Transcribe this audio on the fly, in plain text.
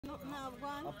Nothing have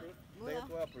one. Apple? They have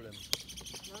to apple them.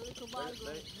 No little bag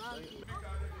bag.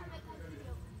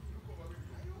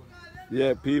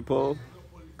 Yeah, people,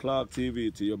 Clark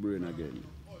TV to your brain again.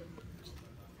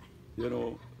 You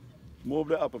know, move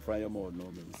the apple from your mouth now,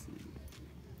 let me see.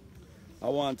 I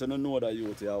want to know that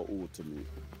you are old to me.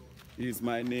 He's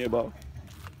my neighbor.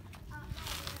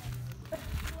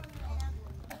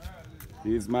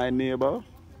 He's my neighbor.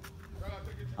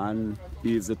 And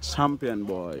he's a champion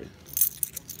boy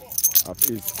of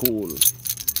his school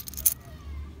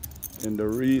in the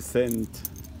recent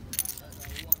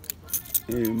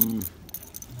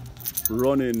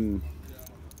running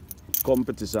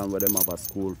competition where them have a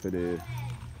school for the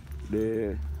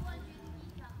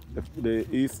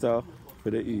Easter,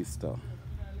 for the Easter.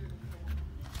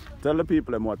 Tell the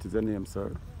people them what is your name,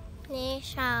 sir?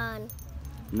 Nation.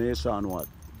 Nation what?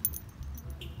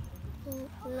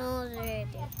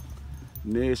 Noseworthy.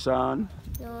 Nation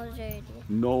Noseworthy.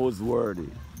 Noseworthy.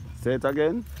 Say it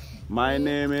again. My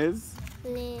name is?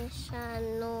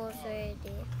 Nation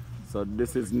Noseworthy. So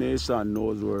this is Nation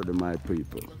Noseworthy, my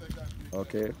people.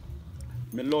 Okay?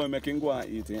 Me love him, I can go and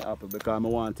eat him apple because I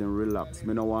want him relax. I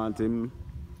don't want him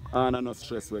under no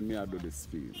stress when I do this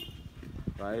field.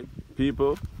 Right?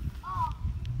 People,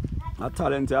 a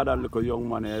talented that little young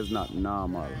man is not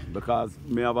normal because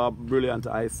me have a brilliant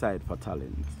eyesight for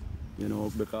talent. You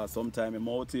know, because sometimes I'm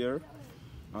out here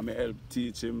and I help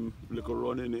teach him little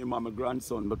running, him and my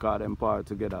grandson because them part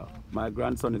together. My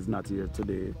grandson is not here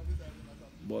today,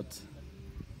 but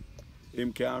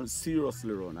him can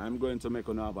seriously run. I'm going to make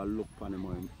him have a look on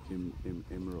him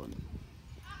run.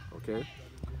 Okay?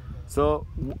 So,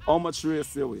 how much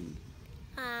race you win?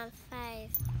 5.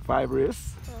 5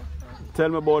 race? Tell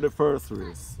me about the first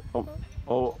race.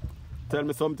 Oh, tell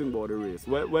me something about the race.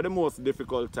 Where the most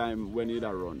difficult time when you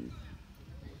run?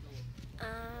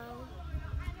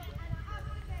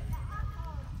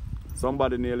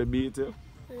 Somebody nearly beat you?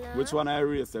 No. Which one I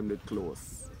race them did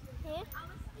close? Yeah.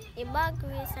 The bag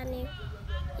race and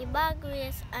the bag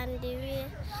race and the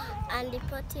race and the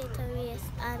potato race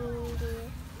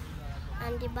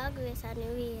and the bag race and the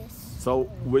race. So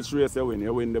which race you win?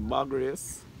 You win the bag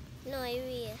race? No, a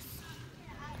race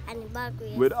and the bag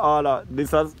race. With all of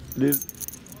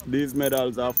these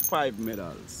medals are 5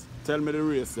 medals. Tell me the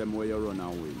race them where you run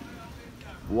and win.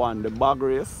 1, the bag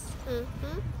race.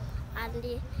 And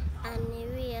the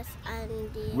race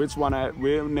and the. Which one?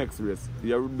 Where next race?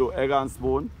 You do egg and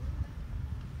spoon?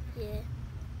 Yeah.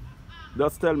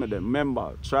 Just tell me them.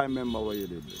 Remember, try remember what you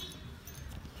did.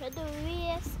 The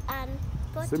race and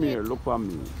potato. See me here, look for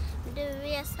me. The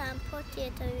race and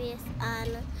potato race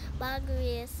and bag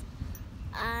race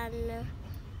and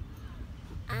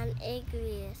egg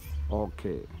race.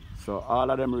 Okay. So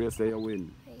all of them races you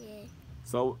win. Yeah.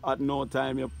 So at no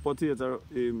time your potato,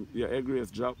 your egg race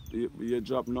drop, you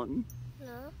drop nothing?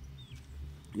 No.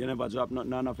 You never drop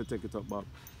nothing, none of you take it up back?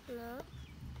 No.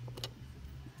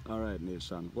 Alright,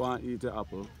 Nation. Go and eat the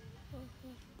apple.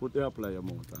 Put the apple in your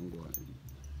mouth and go and eat.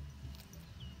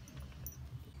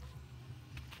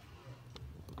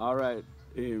 Alright,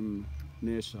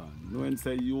 Nation. Knowing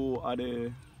say you are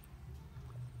the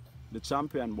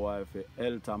champion boy for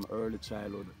Eltham Early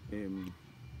Childhood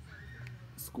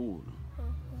School.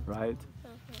 Right?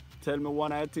 Tell me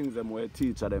one of the things them where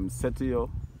teacher them set to you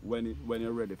when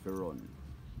you're ready for run.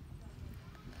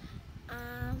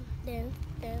 Then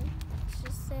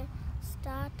she said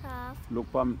start off.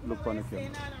 Look on the camera.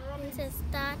 She said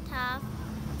start off.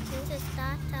 She said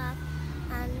start off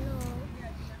and no.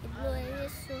 It blow a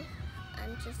whistle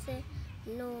and she said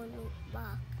no look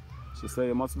back. She say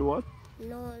you must do what?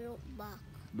 No look back.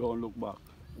 Don't look back.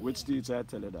 Which teacher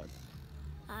tell you that?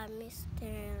 Miss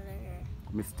Taylor.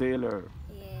 Miss Taylor.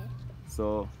 Yeah.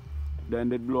 So then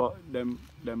they blow them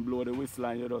blow the whistle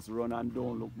and you just run and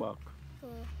don't look back.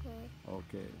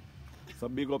 Okay. So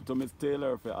big up to Miss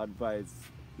Taylor for advice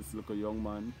this little young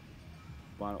man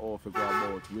on how to go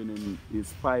about winning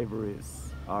his 5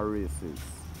 races.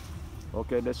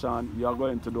 Okay, Deshaun, you are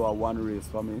going to do a 1 race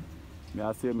for me. May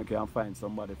I see if I can find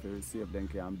somebody to receive then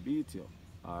can beat you.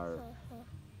 Or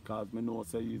because I know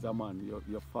say he's a man,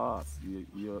 you're fast, you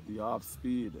have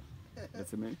speed. You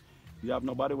see me? You have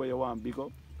nobody where you want big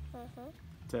up?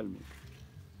 Tell me.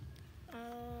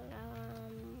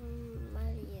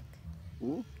 Malik.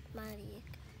 Who?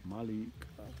 Malik. Malik.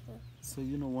 So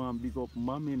you know want big up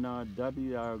mommy now,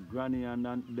 daddy or granny and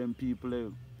them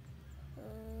people.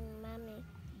 Mommy.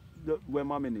 Where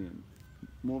mommy name?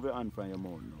 Move your hand from your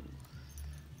mouth now.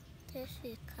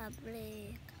 Teshika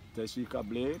Blake. Teshika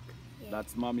Blake? Yeah.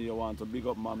 That's mommy you want to big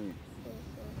up mommy.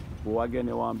 Who again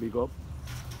you want big up?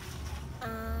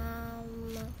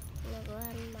 My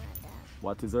grandmother.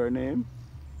 What is her name?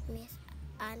 Miss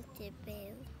Auntie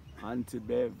Bev. Auntie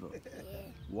Bev.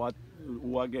 Yeah.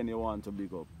 Who again you want to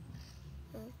big up?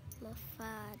 My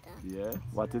father. Yeah.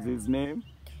 What is his name?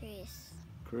 Chris.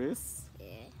 Chris?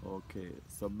 Yeah. Okay.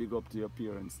 So big up to your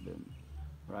parents then.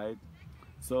 Right?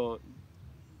 So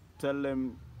tell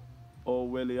them how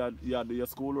well you had your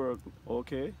schoolwork,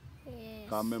 okay? Yes.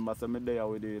 Because remember some day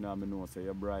with you and I know say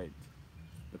you're bright.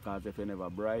 Because if you're never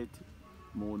bright,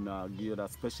 moon give you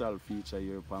that special feature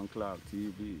here on Clark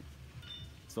TV.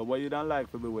 So what you don't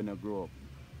like to be when you grow up?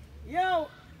 Yo!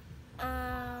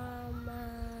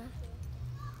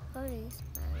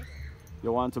 Policeman.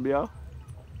 You want to be a?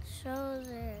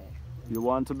 Soldier. You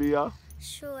want to be a?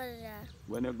 Soldier.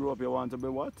 When you grow up, you want to be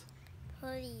what?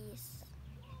 Police.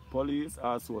 Police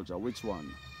or soldier? Which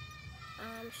one?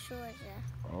 Soldier.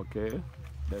 Okay.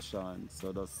 Deshaun.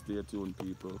 So just stay tuned,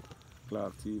 people.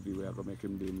 Clark TV, we are going to make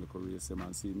him do him little race him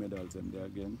and see medals in there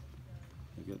again.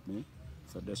 You get me?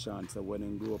 So Deshaun said when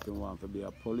he grew up, he want to be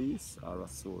a police or a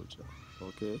soldier.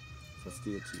 Okay? So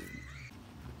stay tuned.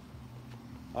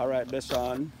 Alright,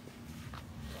 Deshaun.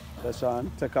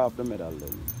 Deshaun, take off the medal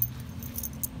then.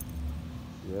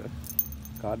 Yeah.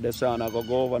 Because Deshaun I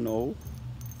go over now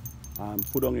and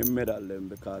put on him medal then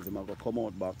because he's going to come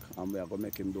out back and we are going to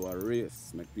make him do a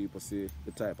race. Make people see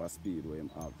the type of speed we him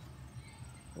have.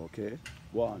 Okay?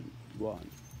 Go on.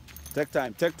 Take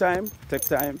time. Take time.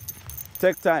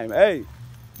 Hey!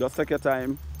 Just take your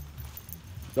time.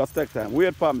 Just take time.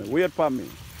 Wait for me.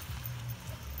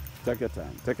 Take your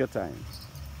time.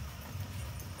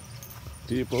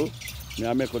 People, me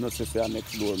I make you say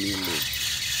next door me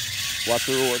live. Watch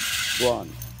the road. Go on.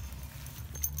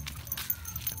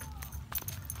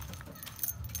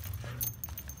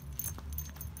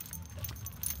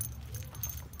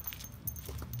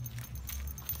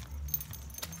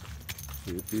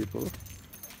 See people?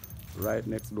 Right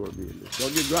next door building. So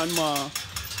give grandma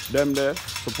them there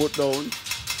to put down.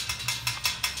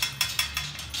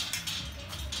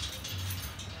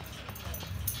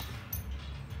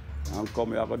 And come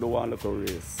here, I'm going to do one little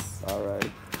race.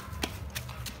 Alright.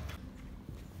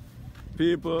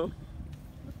 People,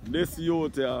 this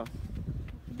youth here,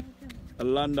 a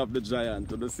land of the giant,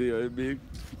 to see how big.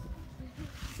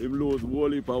 Him lose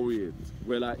whole heap of weight.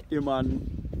 Well, like him and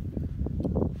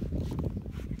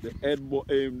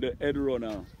the head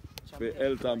runner for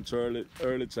Eltham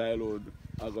early childhood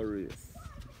I go race.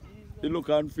 He look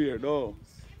unfair though.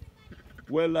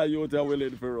 Well the youth are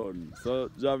willing to run. So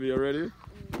Javi, you ready?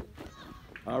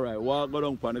 Alright, walk go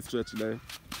down on the stretch there.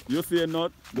 You see a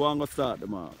nut, go and go start the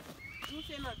mark. You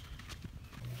say not.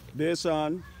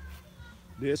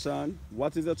 Deshaun,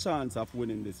 what is the chance of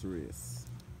winning this race?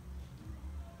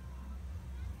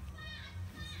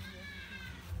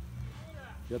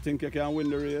 You think you can win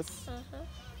the race?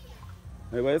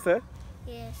 Hey, what you say?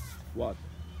 Yes. What?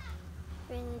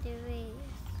 Win the race.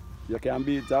 You can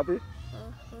beat Javi?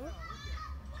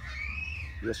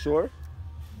 You sure?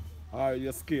 Or are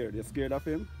you scared? You scared of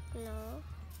him? No.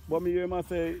 But me hear him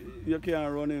say you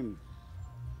can't run him.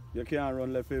 You can't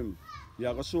run left him. You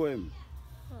have to show him.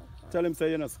 Tell him say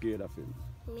you're not scared of him.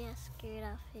 Me are scared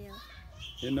of you.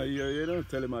 You know, you don't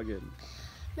tell him again.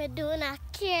 Me do not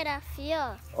care of you.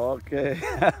 Okay.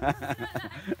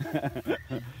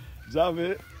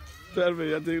 Javi, tell me,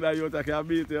 you think that you can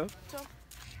beat you?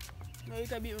 No, you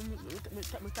can beat me.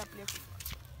 Stop playing football.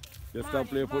 You stop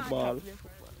playing football?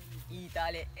 Eat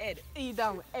all the head. Eat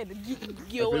down head. If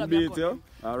he beat you,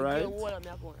 alright.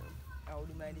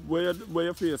 Where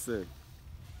your face say?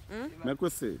 Make we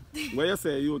see. Where you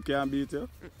say you can beat you?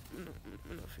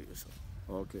 I don't feel so.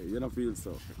 Okay, you don't feel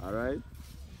so. Alright?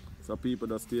 So people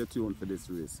just stay tuned for this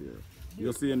race here.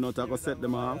 You see not I go set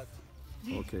them off?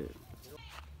 Okay.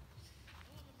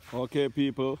 Okay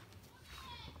people.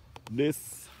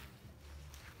 This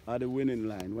are the winning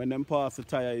line. When them pass the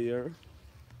tire here,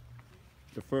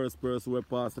 the first person who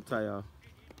pass the tire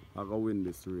I go win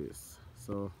this race.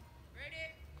 So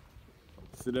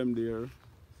see them there.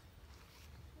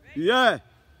 Yeah!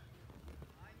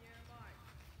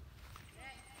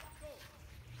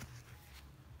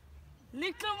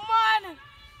 Little man!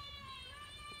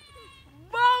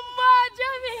 Bomba,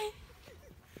 Jimmy!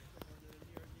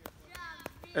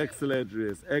 Excellent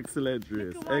race.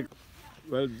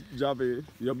 Well, Javi,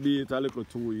 you beat a little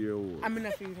 2-year-old. I'm in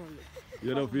a field.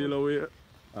 You don't feel away?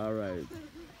 Alright.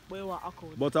 But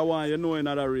But I want you know in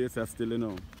another race you still, you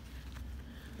know.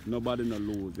 Nobody no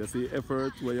lose. You see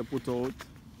effort where you put out,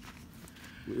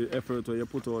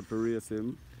 for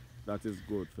racing, that is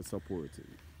good for supporting.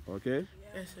 Okay?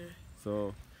 Yes, sir.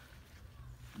 So,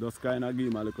 just kind of give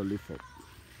him a little lift up.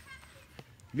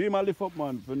 Give him a lift up,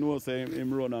 man, for no say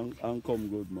him run and come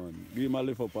good, man. Give him a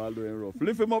lift up all the way rough.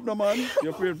 Lift him up, no, man. You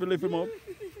afraid to lift him up?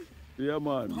 Yeah,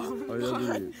 man. How you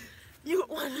doing? You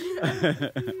want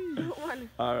You want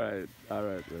Alright,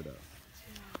 brother.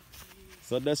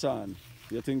 So, Deshaun,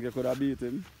 you think you could have beat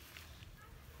him?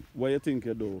 What you think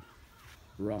you do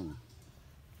wrong?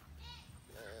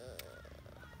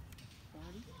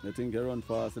 You think you run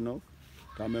fast enough?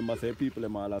 Because remember, say people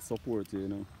them all support you, you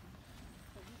know.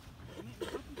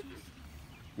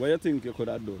 What you think you could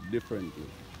have done differently?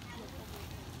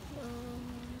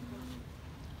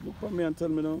 Look for me and tell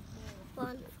me now.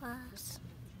 Run fast.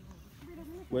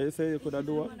 What you say you could have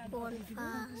done what? Run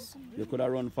fast. You could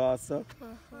have run faster?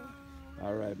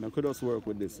 Alright, now could just work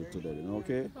with this today, then,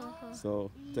 okay?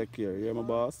 So, take care. You hear my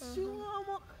boss?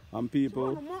 And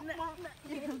people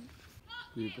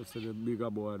say the bigger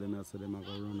boy than I say them are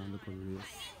going to run a little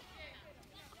race.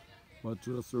 But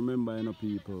just remember, you know,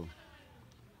 people,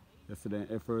 yesterday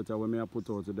effort that when I put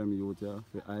out to them youth, yeah,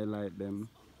 to highlight them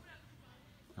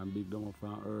and big them up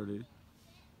from early.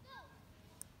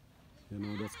 You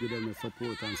know, just give them the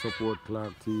support and support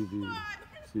Clark TV.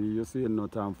 See, you see no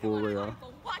time for where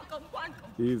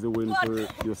easy win for it,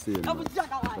 you see it.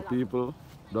 So people,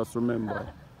 just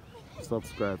remember,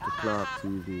 subscribe to Clark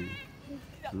TV.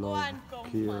 Love,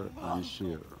 care and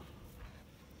share.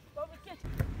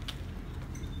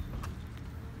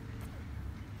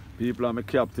 People are my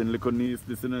captain, little niece.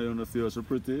 This is you see how she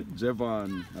pretty.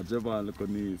 Jevan, little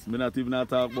niece. Me not even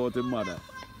talk about his mother.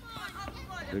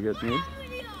 You get me?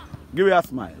 Give me a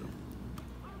smile.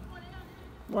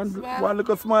 One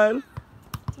little smile.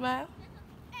 Smile.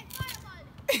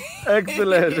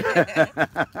 Excellent.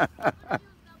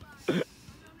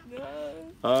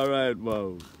 All right,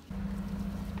 wow.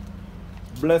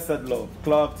 Blessed love.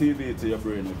 Clark TV to your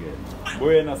brain again.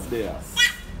 Buenos dias.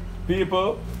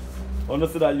 People, I want to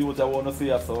see that youth, I want to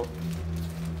see us up.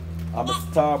 I'm a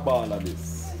star ball of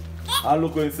this. And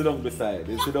look where you sit down beside.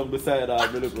 You sit down beside her, my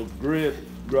little great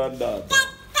granddaughter.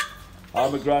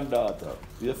 I'm a granddaughter.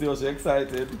 You see how she's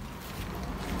excited?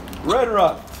 Red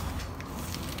Rat.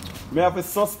 Me have to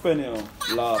suspend you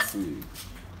last week.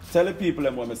 Tell the people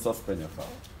them what I suspend you for.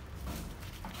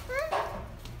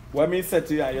 What me said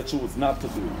to you and you choose not to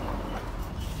do it.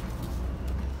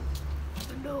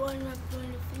 I don't want to put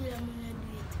the film on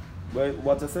the Wait,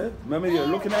 what you say? Remember you're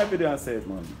looking at the video and say it,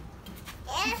 man.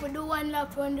 If I don't want to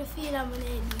put the film on the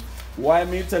edit. Why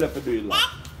me tell you to do it like?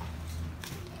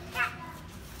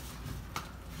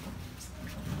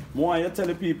 More you tell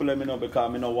the people let me know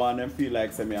because I don't want them feel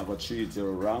like say me I go treat you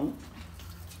wrong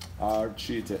or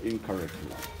treat you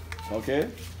incorrectly. Okay?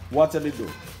 What did they do?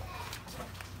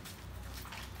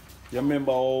 You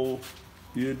remember how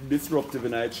you disruptive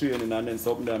in our training and then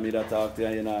something that made that talk to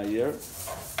you in our ear?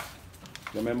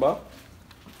 You remember?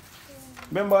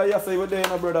 Remember yesterday you were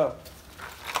there, brother?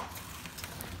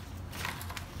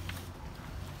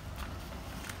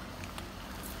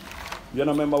 You don't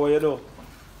remember what you do?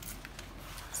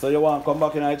 So you want to come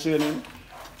back in our training?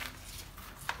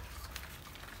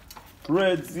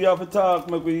 Reds, you have to talk,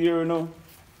 make we hear, you know.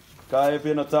 Because if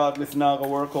you don't talk, this is not going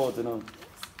to work out, you know.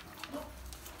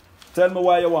 Tell me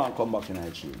why you want to come back in our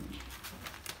training.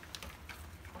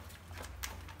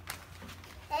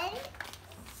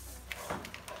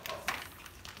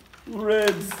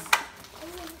 Reds.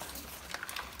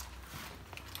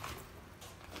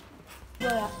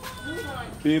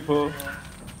 People,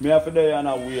 me have to day and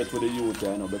I wait for the youth,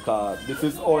 you know, because this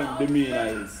is all him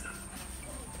demeanor is.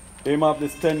 Him have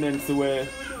this tendency where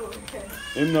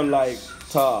him not like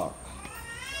talk.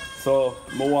 So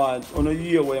I want on a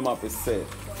year where him have to say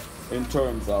in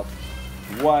terms of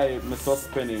why me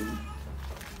suspend him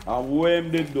and what him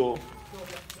did do.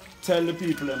 Tell the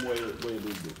people them what he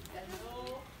did do.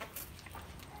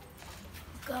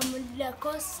 Come with the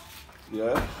cuss.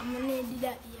 Yeah? I'm going to do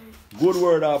that here. Good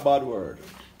word or bad word?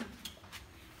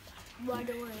 Bad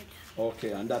word.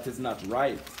 Okay, and that is not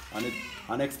right.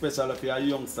 And especially if you are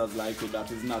youngsters like you, that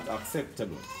is not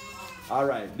acceptable.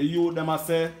 Alright, the youth them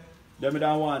say, them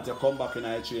don't want to come back in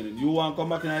our training. You want to come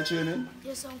back in our training?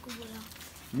 Yes, Uncle Bola.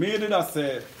 Me did I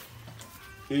say,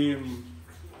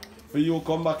 for you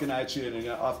come back in our training, you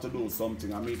have to do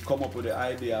something. I mean, come up with the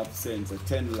idea of saying it's a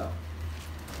 10 lap.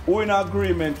 Who in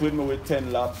agreement with me with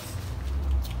 10 laps?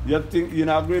 You think you in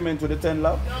agreement with the 10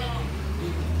 lap? No.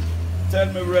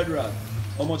 Tell me, Red Rat,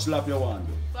 how much lap you want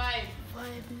to do? 5.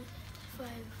 5.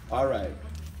 Alright.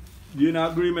 You in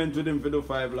agreement with him for the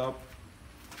 5 lap?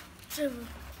 7.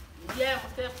 Yeah,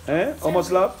 Eh? How much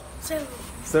lap? 7.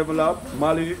 7 lap.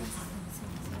 Mali?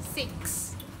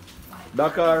 6.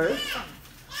 Dakar?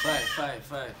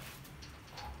 5.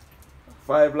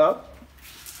 5 lap?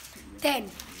 10.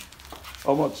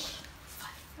 How much?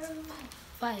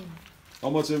 5. How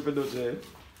much him for do, Jay?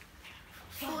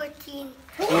 14.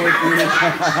 14.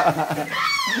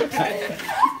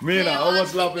 Mina, how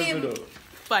much lap him for do?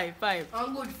 5, 5.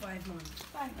 I'm good 5, man.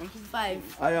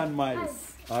 5. Iron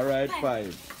mice. Alright,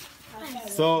 5.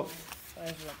 So,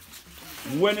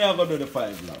 when you are going to do the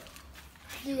 5 lap?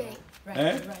 Today.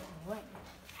 Eh?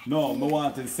 No, I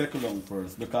want to second long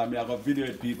first because I have a video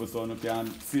with people so you can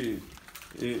see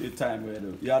the time where you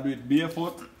do. You do it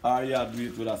barefoot or you do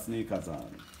it with a sneakers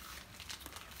on?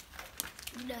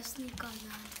 With the sneakers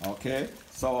on. Okay,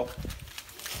 so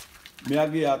me I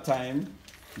give you a time.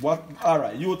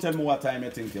 Alright, you tell me what time you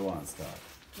think you want to start.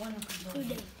 1 o'clock.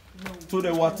 Today.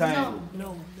 Today what time?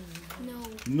 No.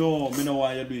 No, me no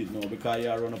want you do it now because you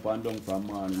run up and down from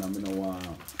morning and me no want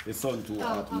the sun too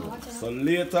hot now. So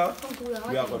later,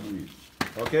 we are going to do it.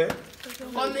 Okay?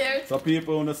 Come here. So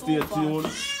people want to stay tuned.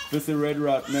 This is Red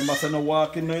Rat. Remember, so no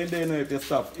walking no in there, no, if you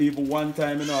stop. Even one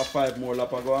time, you know, 5 more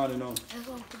lap go on, you know.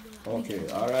 Okay,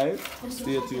 alright?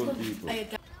 Stay tuned, people.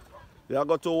 You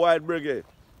go to White Brigade.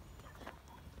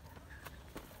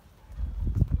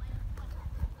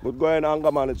 Good going,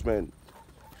 anger management.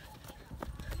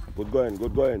 Good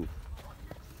going.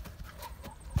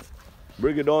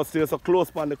 Brigade, don't stay so close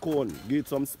on the cone. Give it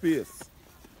some space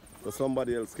so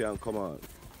somebody else can come on.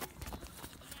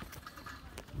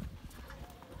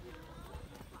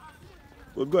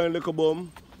 Good going, little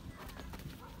boom.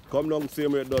 Come down,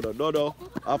 same way, Dodo. Dodo,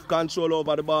 have control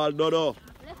over the ball, Dodo.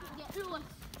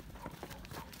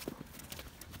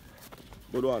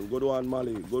 Good one,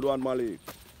 Malik.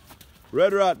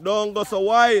 Red Rat, don't go so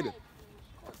wide.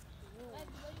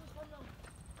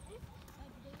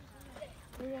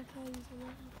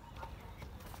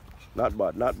 Not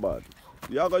bad.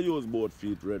 You have to use both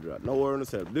feet, Red Rat. No worry on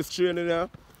yourself. This training here,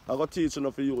 I got to teach you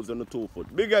to use on the 2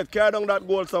 foot. Big head, carry down that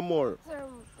goal some more.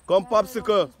 Come,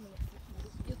 Popsicle.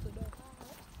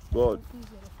 Good.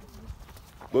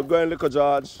 Good going, little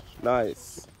George.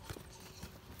 Nice.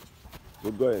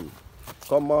 Good going.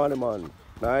 Come, Marnie, man.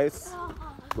 Nice.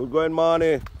 Good going,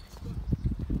 Marnie.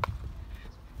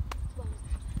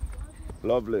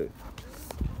 Lovely.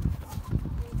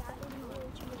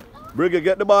 Briggy,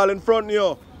 get the ball in front of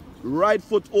you. Right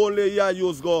foot only, yeah,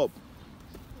 use go up.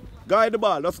 Guide the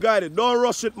ball, just guide it. Don't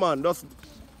rush it, man. Just,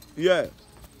 yeah.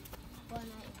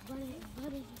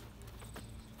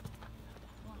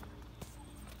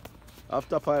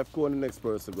 After 5, go on the next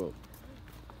person go.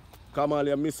 Come on,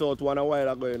 you miss out one a while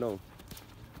ago, you know.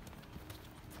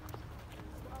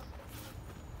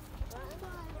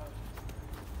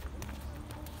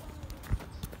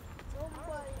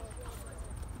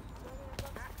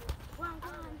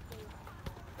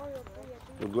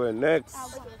 We're going next.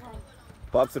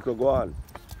 Popsicle, go on.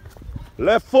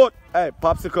 Left foot. Hey,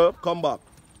 Popsicle, come back.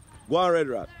 Go on, Red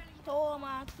Rat.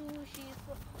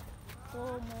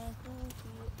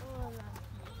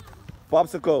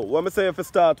 Popsicle, what me say if you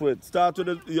start with? Start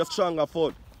with your stronger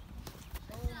foot.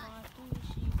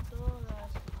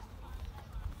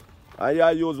 And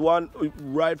you use one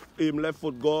right left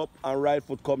foot go up and right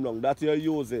foot come down. That's you're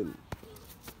using.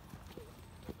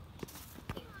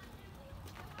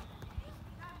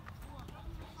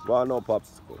 Go on now,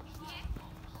 Popsicle.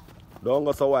 Don't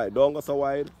go so wide.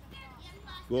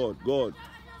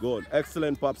 Good.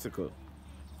 Excellent, Popsicle.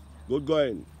 Good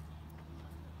going.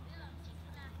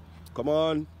 Come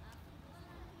on.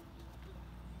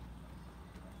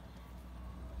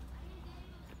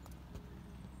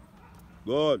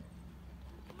 Good.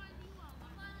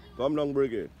 Come down,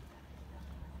 Brigade.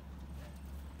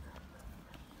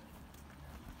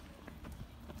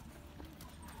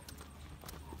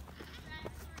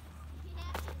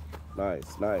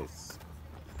 Nice.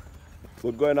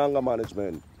 Good going, anger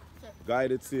management.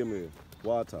 Guide it, see me.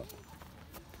 Water.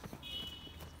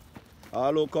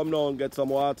 Hello, come down and get some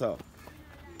water.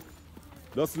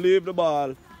 Just leave the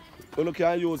ball. You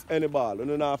can't use any ball. You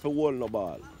don't have to hold no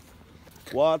ball.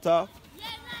 Water.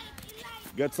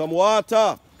 Get some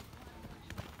water.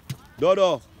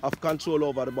 Dodo, have control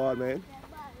over the ball, man.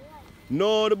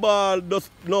 No, the ball.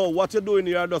 No, what you're doing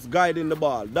here, just guiding the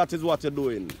ball. That is what you're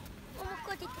doing.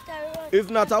 It's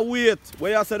not a weight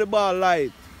where you say the ball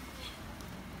light.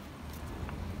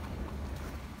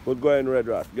 Good going, Red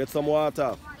Rat. Get some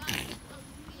water.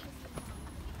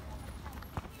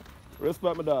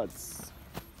 Respect my dads.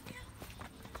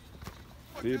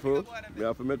 People, you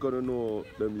have to make them know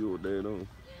them youth there, you know.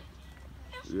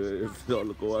 Yeah, if you don't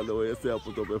look over the way you say I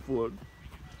put up a phone.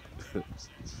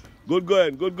 Good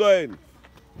going.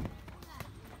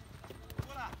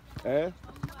 Eh?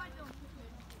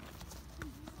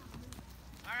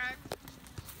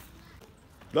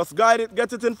 Just guide it,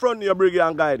 get it in front of you, Briggy,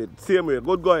 and guide it. Same way,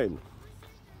 good going.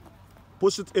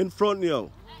 Push it in front of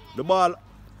you. The ball,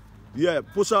 yeah,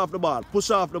 push off the ball, push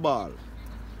off the ball.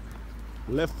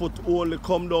 Left foot only,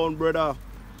 come down, brother.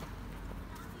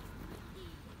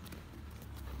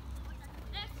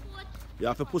 You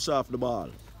have to push off the ball.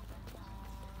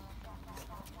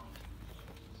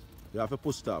 You have to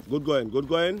push it off. Good going, good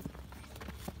going.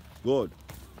 Good.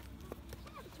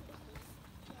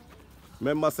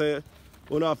 Remember say, you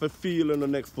don't have to feel on the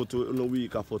next foot, on the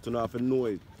weaker foot, you don't have to know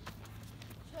it.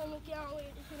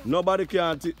 Nobody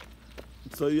can't.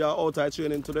 So you are outside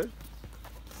training today?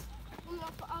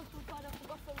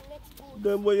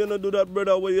 Then when you don't do that,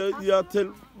 brother, when you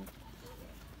tell,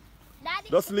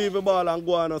 just leave the ball and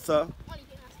go on, sir.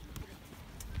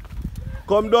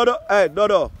 Come, Dodo. Hey,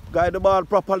 Dodo, guide the ball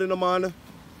properly, no man.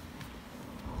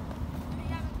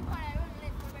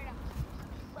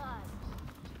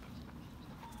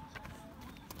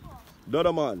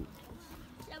 Dodo, man.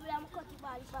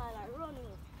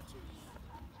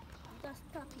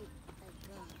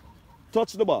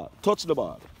 Touch the ball, touch the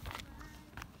ball.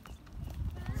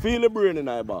 Feel the brain in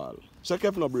the ball. Check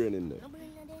if no brain in there.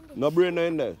 No brain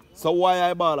in there. So why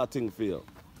I ball a thing for you?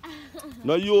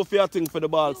 No you for a thing for the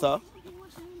ball, sir.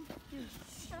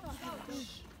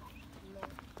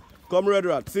 Come Red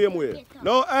Rat, same way.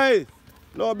 No, hey,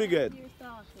 no big head.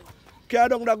 Carry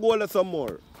down that goal some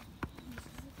more.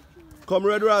 Come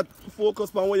Red Rat,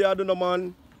 focus on what you're doing,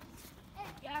 man.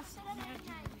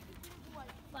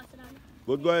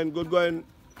 Good going, good going.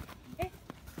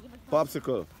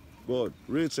 Popsicle. Good.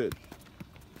 Reach it.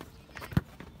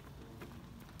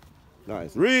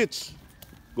 Nice. Reach.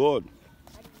 Good.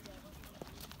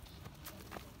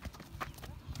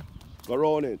 Go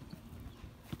around it.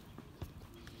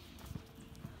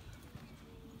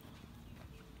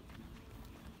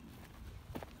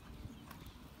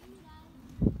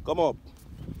 Come up.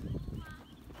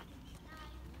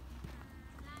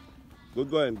 Good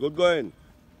going, good going.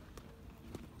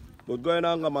 Good going,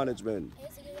 anger management.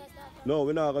 No,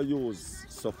 we're not going to use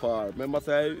so far. Remember,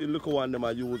 say, look at one them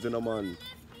are using a man.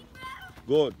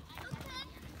 Good.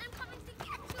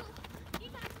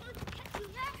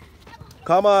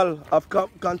 Kamal, have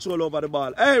control over the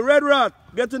ball. Hey, Red Rat,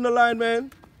 get in the line,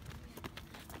 man.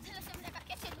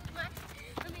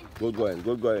 Good going,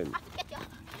 good going.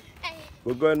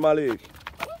 Good going, Malik.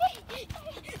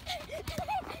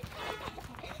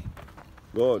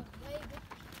 Good.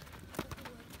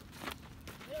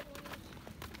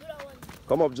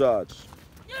 Come up, George.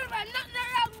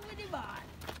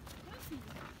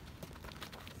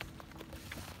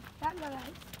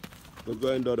 Good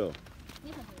going, Dodo.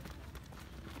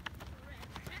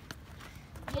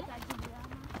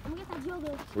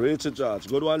 Reach it, George.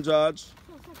 Good one, George.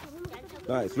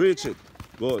 Nice. Reach it.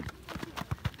 Good.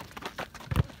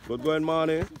 Good going,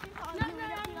 Marnie.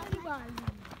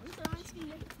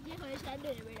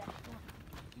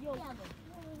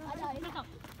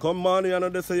 Come, Marnie,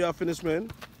 and they say you're finished, man.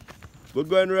 Good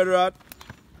going, Red Rat.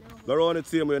 Go around it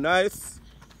same way. Nice.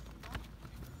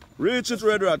 Reach it,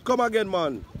 Red Rat. Come again,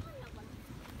 man.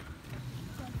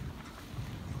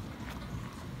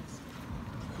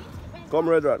 Come,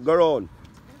 Red Rat. Go around.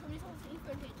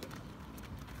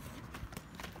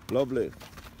 Lovely.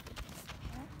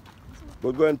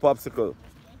 Good going, Popsicle.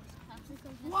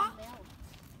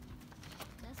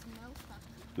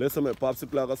 Listen, me,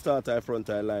 Popsicle, I got to start our front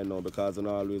eye line now because I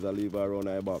always leave her around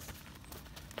her back.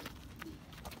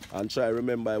 And try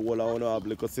remember I want to have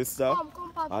little sister.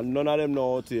 And none of them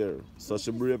know out here. So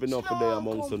she brave enough for there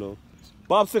amongst you know.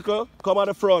 Popsicle, come at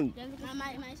the front. My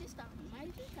sister. My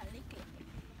sister lick it.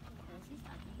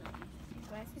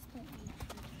 My sister.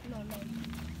 No.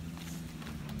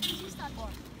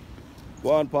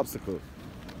 Go on, Popsicle.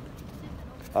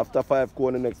 After 5, go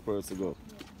on the next person go.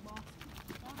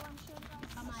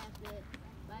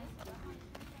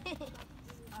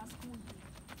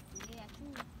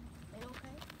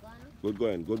 Good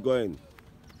going, good going.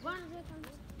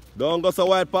 Don't go so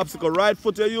wide, Popsicle. Right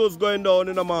foot you use going down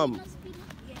in the mom.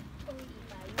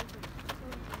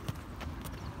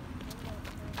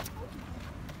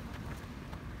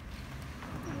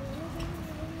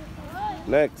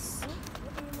 Next.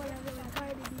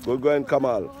 Good going,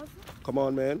 Kamal. Come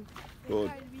on, man.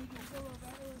 Good.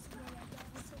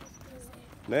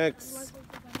 Next.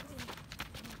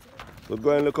 Good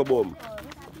going, little boom.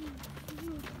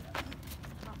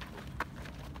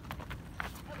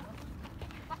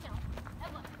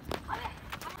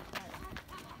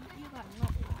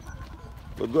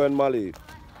 Good going, Mali.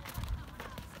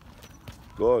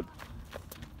 Good.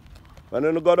 And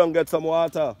then you go down and get some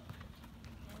water.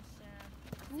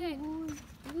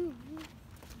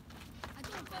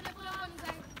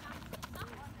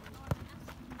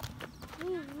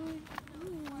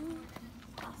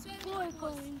 4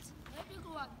 points.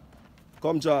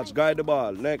 Come, George, guide the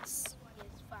ball. Next. Yes,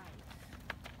 5.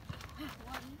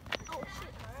 1. Oh,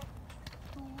 shit.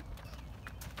 2.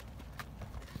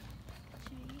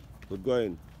 3. Good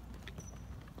going.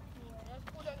 Yeah, let's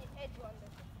put on the edge one.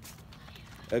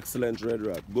 Excellent, Red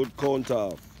Rat. Good count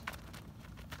off.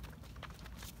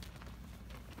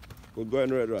 Good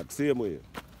going, Red Rat. Same way.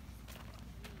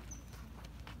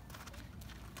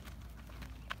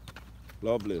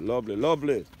 Lovely, lovely,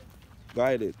 lovely.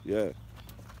 Guide it, yeah.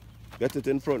 Get it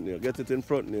in front now. Get it in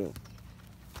front now.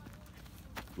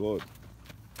 Good.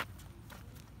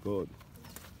 Good.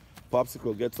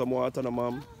 Popsicle, get some water now,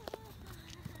 ma'am.